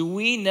lives? Do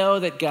we know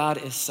that God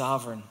is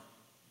sovereign?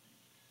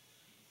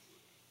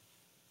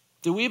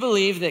 Do we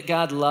believe that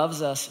God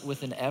loves us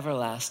with an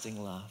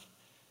everlasting love?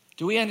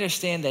 Do we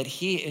understand that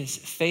he is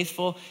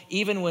faithful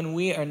even when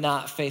we are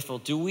not faithful?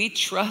 Do we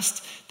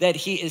trust that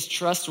he is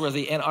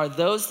trustworthy? And are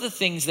those the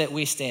things that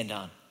we stand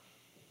on?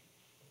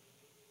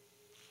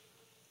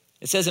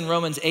 It says in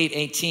Romans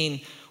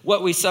 8:18,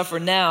 what we suffer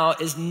now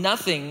is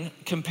nothing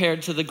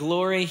compared to the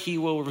glory he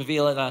will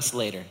reveal in us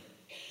later.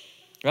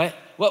 right?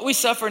 What we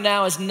suffer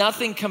now is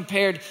nothing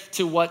compared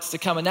to what's to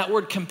come. And that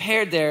word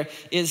compared there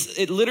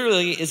it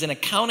literally is an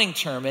accounting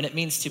term, and it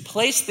means to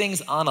place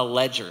things on a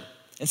ledger.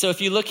 And so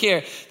if you look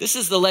here, this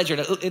is the ledger.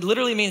 It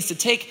literally means to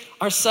take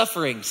our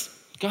sufferings.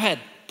 Go ahead,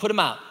 put them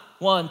out.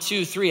 1,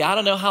 2, 3. I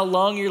don't know how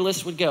long your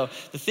list would go.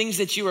 The things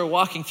that you are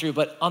walking through,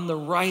 but on the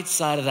right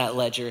side of that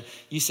ledger,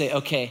 you say,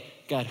 okay,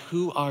 God,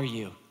 who are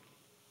you?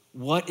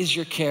 What is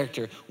your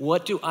character?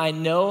 What do I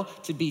know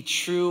to be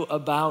true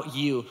about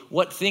you?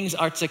 What things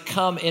are to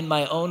come in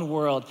my own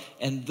world?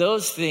 And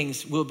those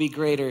things will be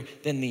greater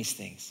than these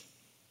things.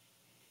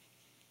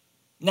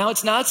 Now,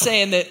 it's not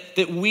saying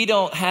that we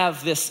don't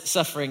have this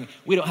suffering,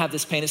 we don't have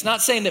this pain. It's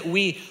not saying that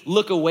we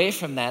look away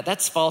from that.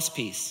 That's false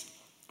peace.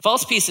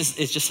 False peace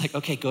is just like,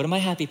 okay, go to my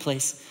happy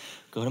place.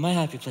 Go to my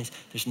happy place.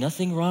 There's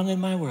nothing wrong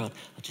in my world.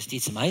 I'll just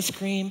eat some ice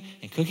cream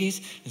and cookies.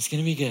 And it's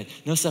going to be good.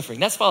 No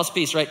suffering. That's false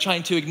peace, right?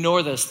 Trying to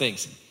ignore those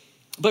things.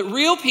 But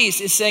real peace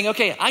is saying,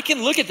 okay, I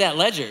can look at that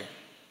ledger.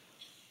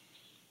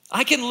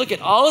 I can look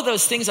at all of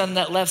those things on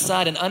that left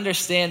side and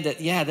understand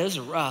that, yeah, those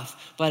are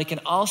rough. But I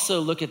can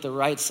also look at the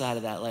right side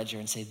of that ledger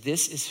and say,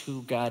 this is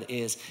who God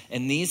is.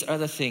 And these are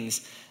the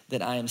things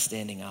that I am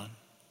standing on.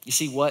 You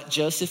see, what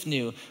Joseph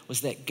knew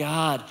was that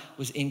God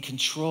was in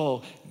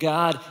control.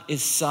 God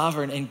is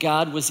sovereign, and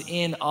God was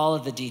in all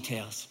of the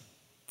details.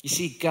 You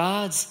see,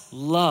 God's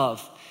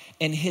love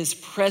and his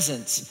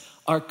presence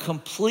are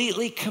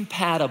completely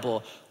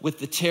compatible with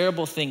the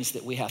terrible things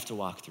that we have to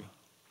walk through.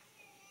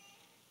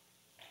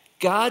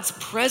 God's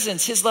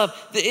presence, his love,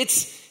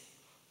 it's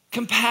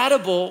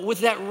compatible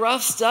with that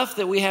rough stuff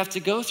that we have to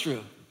go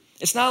through.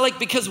 It's not like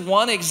because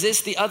one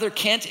exists, the other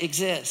can't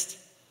exist.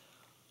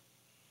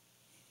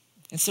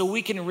 And so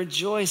we can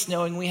rejoice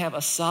knowing we have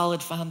a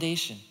solid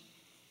foundation.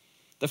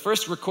 The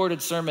first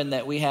recorded sermon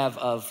that we have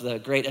of the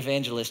great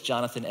evangelist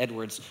Jonathan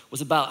Edwards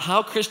was about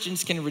how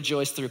Christians can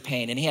rejoice through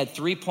pain. And he had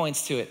 3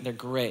 points to it, and they're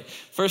great.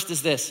 First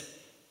is this: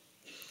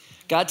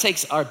 God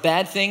takes our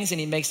bad things and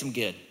he makes them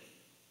good.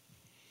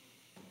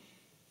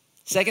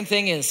 Second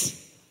thing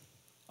is,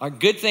 our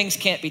good things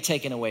can't be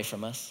taken away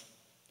from us.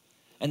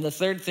 And the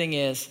third thing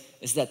is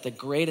that the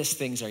greatest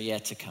things are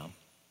yet to come.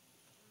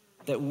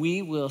 That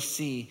we will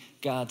see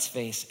God's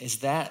face. Is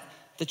that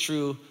the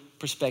true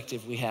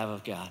perspective we have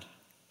of God?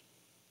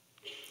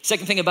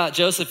 Second thing about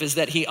Joseph is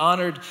that he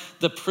honored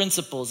the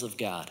principles of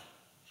God.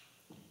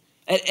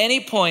 At any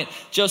point,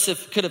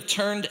 Joseph could have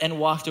turned and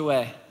walked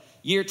away.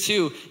 Year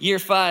 2, year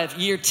 5,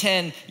 year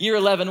 10, year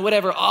 11,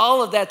 whatever,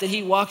 all of that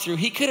he walked through,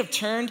 he could have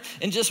turned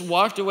and just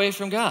walked away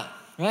from God.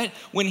 Right?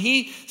 When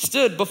he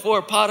stood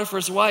before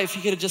Potiphar's wife,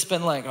 he could have just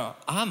been like, oh,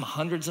 I'm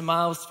hundreds of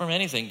miles from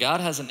anything. God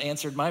hasn't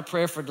answered my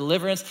prayer for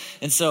deliverance.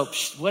 And so,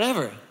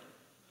 whatever.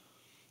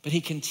 But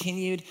he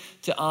continued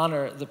to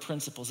honor the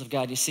principles of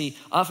God. You see,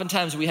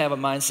 oftentimes we have a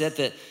mindset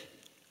that,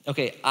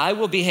 okay, I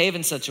will behave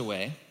in such a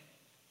way.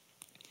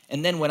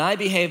 And then when I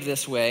behave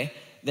this way,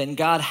 then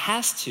God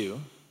has to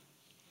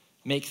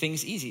make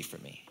things easy for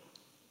me.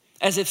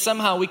 As if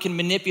somehow we can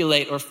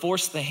manipulate or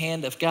force the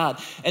hand of God.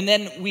 And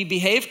then we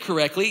behave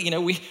correctly.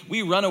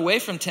 We run away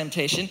from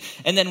temptation.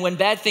 And then when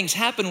bad things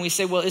happen, we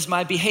say, well, is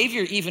my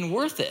behavior even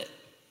worth it?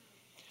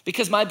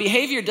 Because my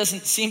behavior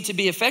doesn't seem to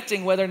be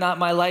affecting whether or not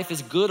my life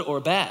is good or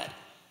bad.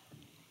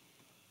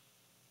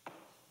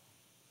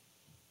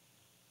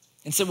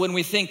 And so when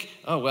we think,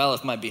 oh, well,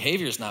 if my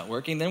behavior is not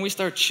working, then we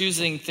start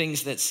choosing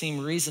things that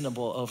seem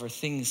reasonable over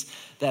things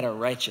that are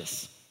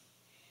righteous.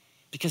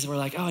 Because we're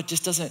like, oh, it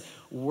just doesn't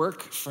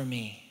work for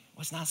me.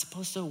 Well, it's not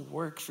supposed to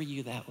work for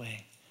you that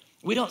way.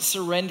 We don't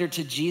surrender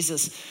to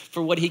Jesus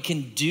for what he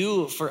can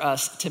do for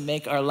us to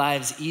make our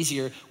lives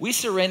easier. We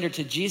surrender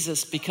to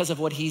Jesus because of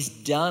what he's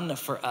done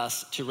for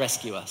us to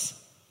rescue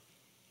us.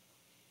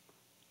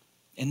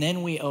 And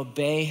then we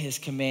obey his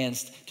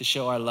commands to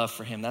show our love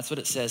for him. That's what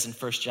it says in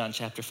 1 John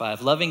chapter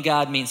 5. Loving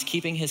God means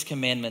keeping his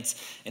commandments,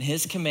 and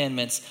his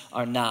commandments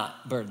are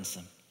not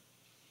burdensome.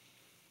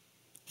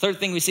 Third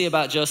thing we see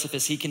about Joseph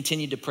is he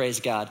continued to praise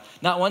God.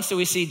 Not once do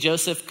we see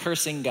Joseph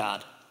cursing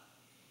God.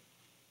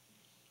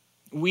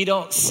 We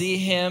don't see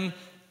him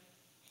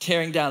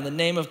tearing down the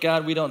name of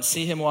God. We don't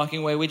see him walking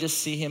away. We just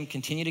see him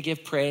continue to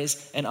give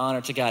praise and honor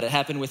to God. It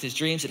happened with his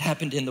dreams. It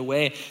happened in the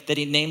way that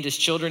he named his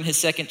children. His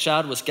second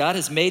child was, God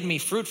has made me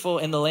fruitful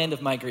in the land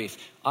of my grief.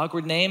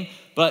 Awkward name,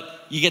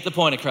 but you get the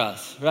point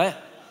across, right?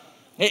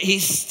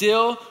 He's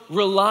still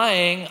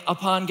relying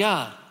upon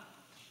God.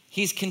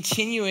 He's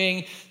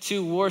continuing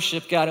to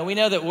worship God. And we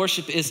know that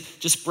worship is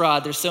just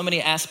broad. There's so many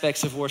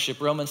aspects of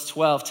worship. Romans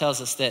 12 tells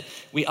us that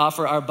we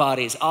offer our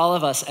bodies, all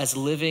of us, as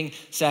living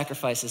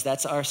sacrifices.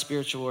 That's our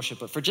spiritual worship.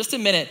 But for just a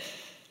minute,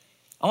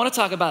 I want to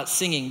talk about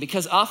singing,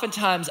 because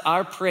oftentimes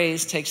our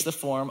praise takes the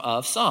form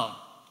of song.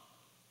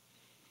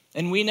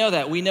 And we know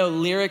that. We know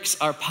lyrics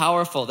are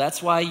powerful.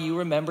 That's why you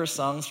remember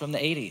songs from the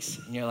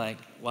 80s. And you're like,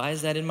 why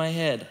is that in my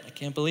head? I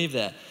can't believe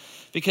that.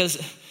 Because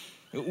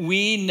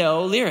we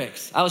know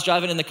lyrics. I was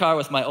driving in the car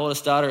with my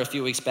oldest daughter a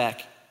few weeks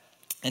back,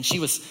 and she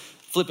was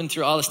flipping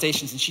through all the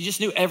stations, and she just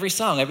knew every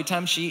song. Every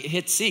time she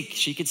hit seek,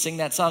 she could sing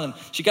that song. And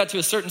she got to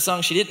a certain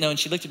song she didn't know, and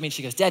she looked at me and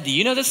she goes, Dad, do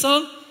you know this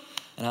song?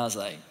 And I was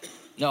like,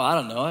 no, I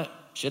don't know it.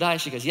 Should I?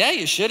 She goes, yeah,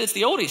 you should. It's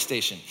the oldies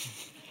station.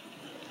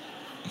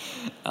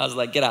 I was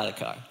like, get out of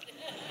the car.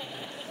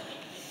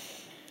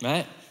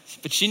 Right?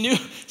 But she knew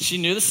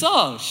the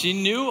songs. She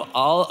knew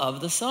all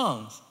of the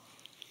songs.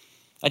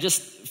 I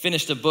just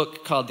finished a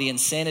book called The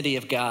Insanity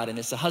of God, and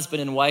it's a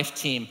husband and wife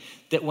team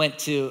that went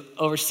to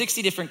over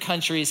 60 different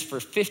countries for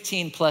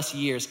 15 plus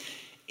years,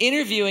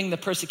 interviewing the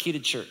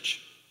persecuted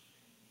church.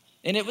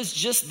 And it was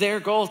just their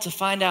goal to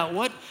find out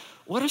what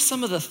are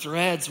some of the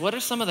threads, what are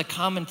some of the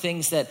common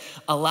things that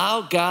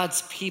allow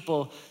God's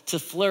people to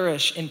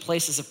flourish in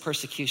places of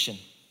persecution?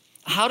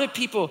 How do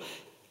people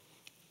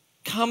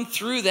come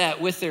through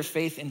that with their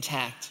faith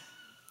intact?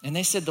 And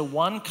they said the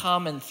one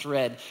common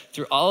thread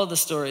through all of the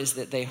stories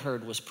that they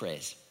heard was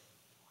praise,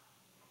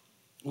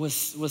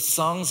 was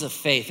songs of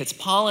faith. It's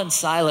Paul and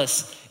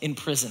Silas in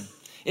prison.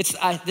 It's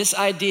this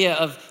idea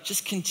of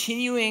just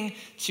continuing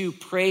to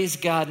praise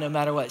God no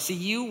matter what. See,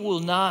 you will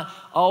not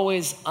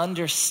always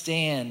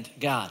understand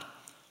God.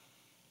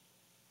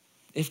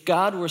 If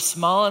God were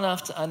small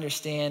enough to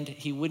understand,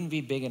 he wouldn't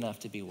be big enough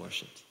to be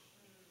worshiped.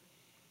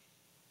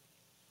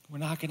 We're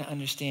not going to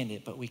understand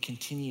it, but we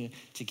continue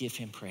to give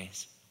him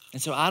praise. And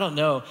so I don't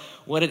know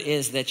what it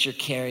is that you're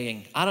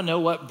carrying. I don't know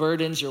what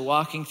burdens you're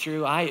walking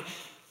through. I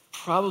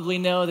probably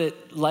know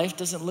that life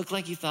doesn't look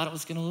like you thought it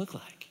was going to look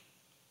like.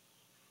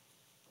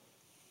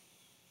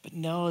 But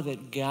know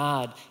that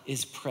God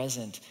is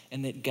present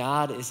and that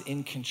God is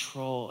in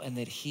control and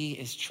that he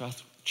is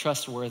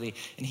trustworthy.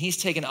 And he's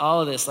taken all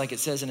of this, like it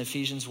says in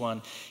Ephesians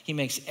 1, he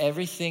makes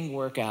everything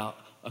work out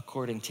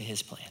according to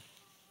his plan.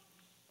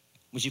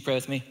 Would you pray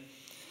with me?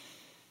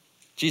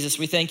 Jesus,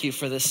 we thank you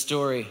for this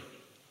story.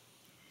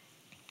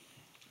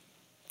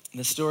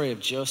 The story of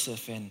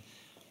Joseph and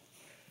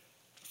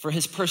for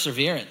his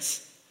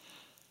perseverance.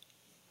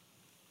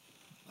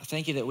 I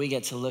thank you that we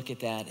get to look at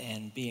that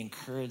and be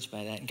encouraged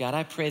by that. And God,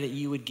 I pray that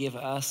you would give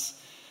us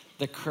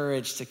the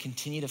courage to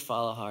continue to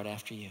follow hard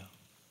after you.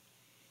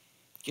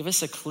 Give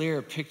us a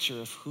clearer picture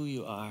of who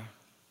you are.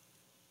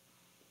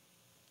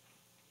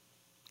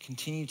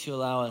 Continue to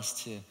allow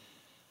us to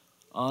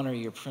honor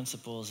your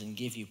principles and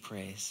give you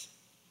praise.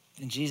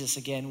 And Jesus,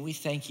 again, we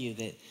thank you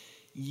that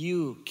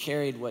you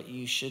carried what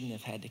you shouldn't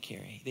have had to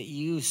carry, that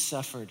you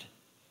suffered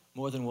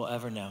more than we'll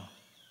ever know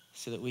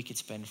so that we could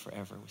spend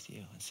forever with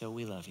you. And so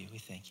we love you. We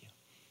thank you.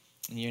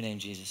 In your name,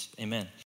 Jesus, amen.